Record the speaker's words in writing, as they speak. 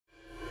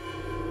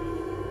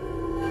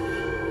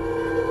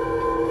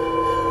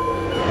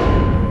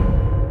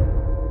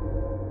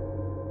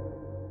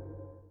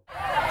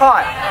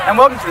Hi, and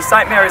welcome to the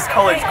St Mary's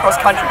College Cross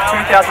Country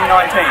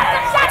 2019.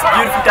 It's a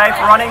beautiful day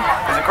for running,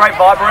 there's a great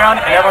vibe around,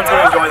 and everyone's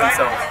going to enjoy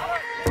themselves.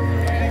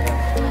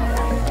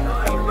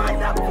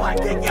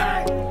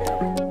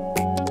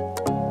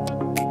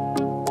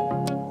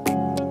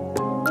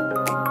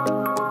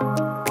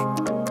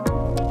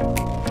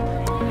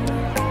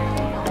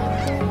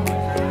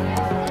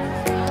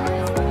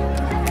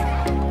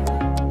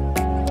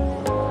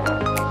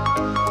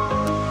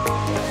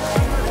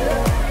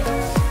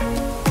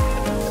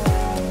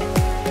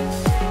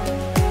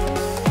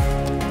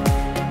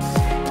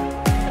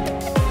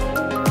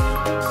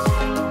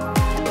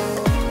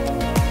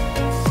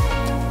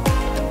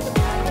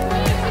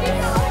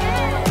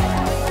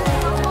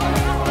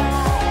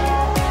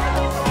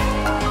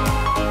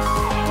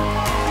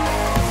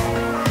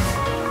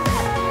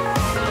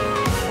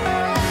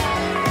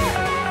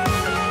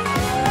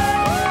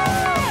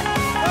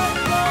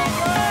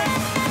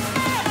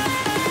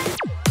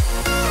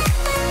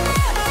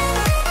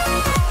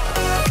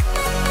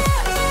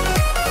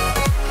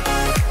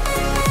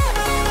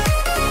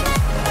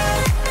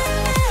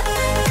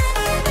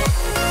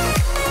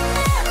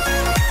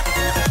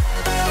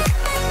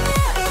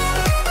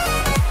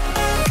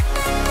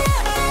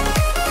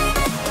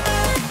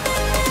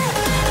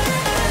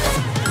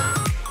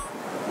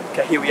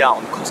 Okay, here we are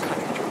on the Cross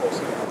Country course.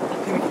 I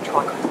think we can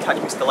try and catch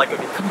Mr. Lego.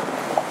 Come on.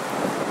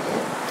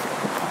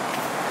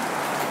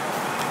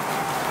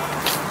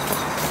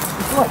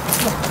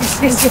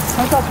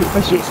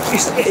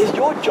 Is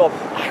your job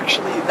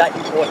actually that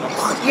important?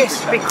 Yes,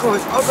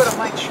 because I've got to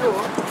make sure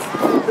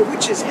the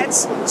witches'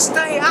 heads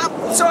stay up.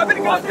 So I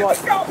better go.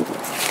 Let's go.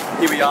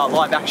 Here we are,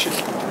 live action.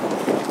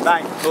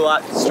 Bang, pull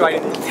that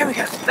straight in. There we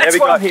go. That's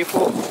what I'm here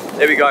for.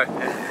 There we go.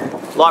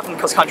 Live from the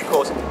Cross Country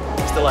course.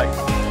 Mr.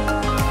 Lego.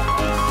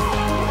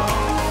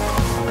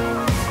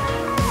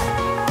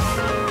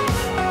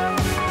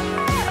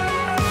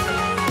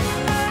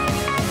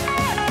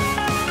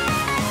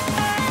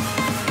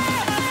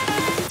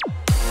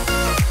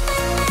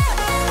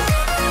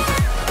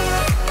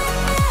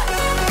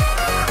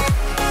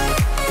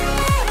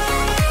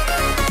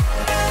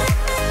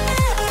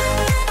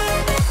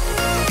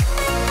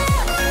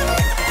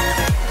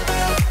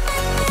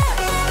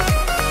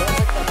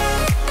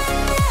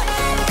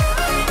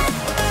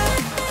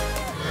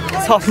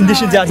 Tough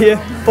conditions out here,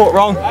 fought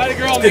wrong,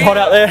 it's a bit hot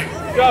out there.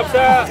 Good job,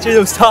 Sarah. Gee, it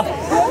was tough.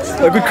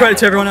 So good credit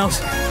to everyone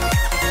else.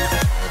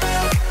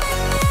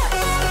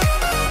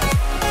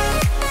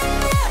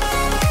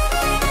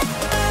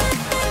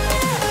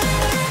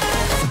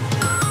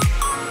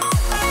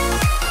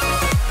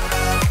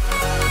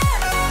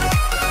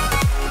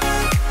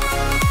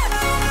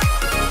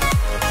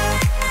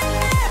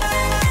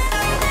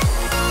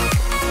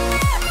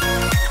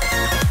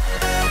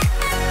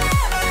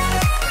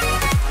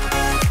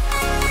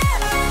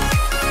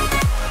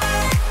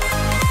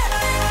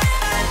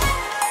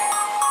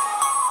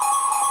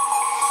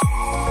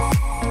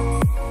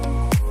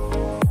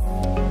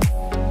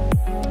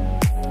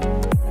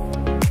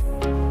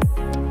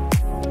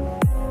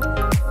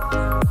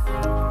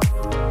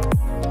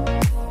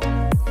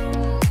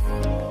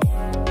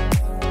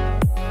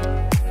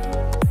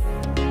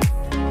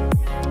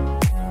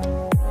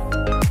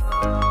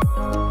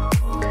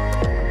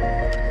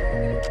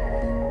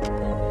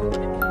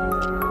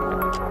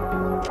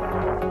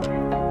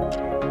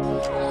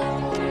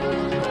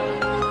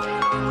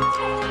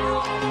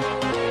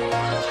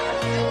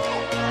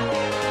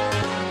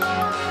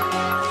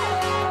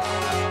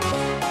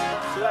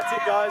 That's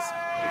it, guys.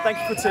 Thank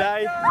you for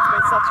today. It's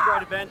been such a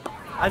great event.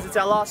 As it's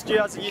our last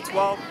year as a Year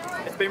 12,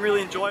 it's been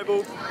really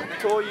enjoyable.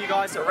 To all you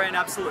guys that ran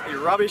absolutely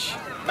rubbish.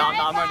 No,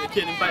 I'm only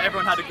kidding, but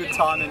everyone had a good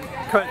time, and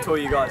credit to all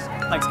you guys.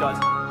 Thanks,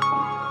 guys.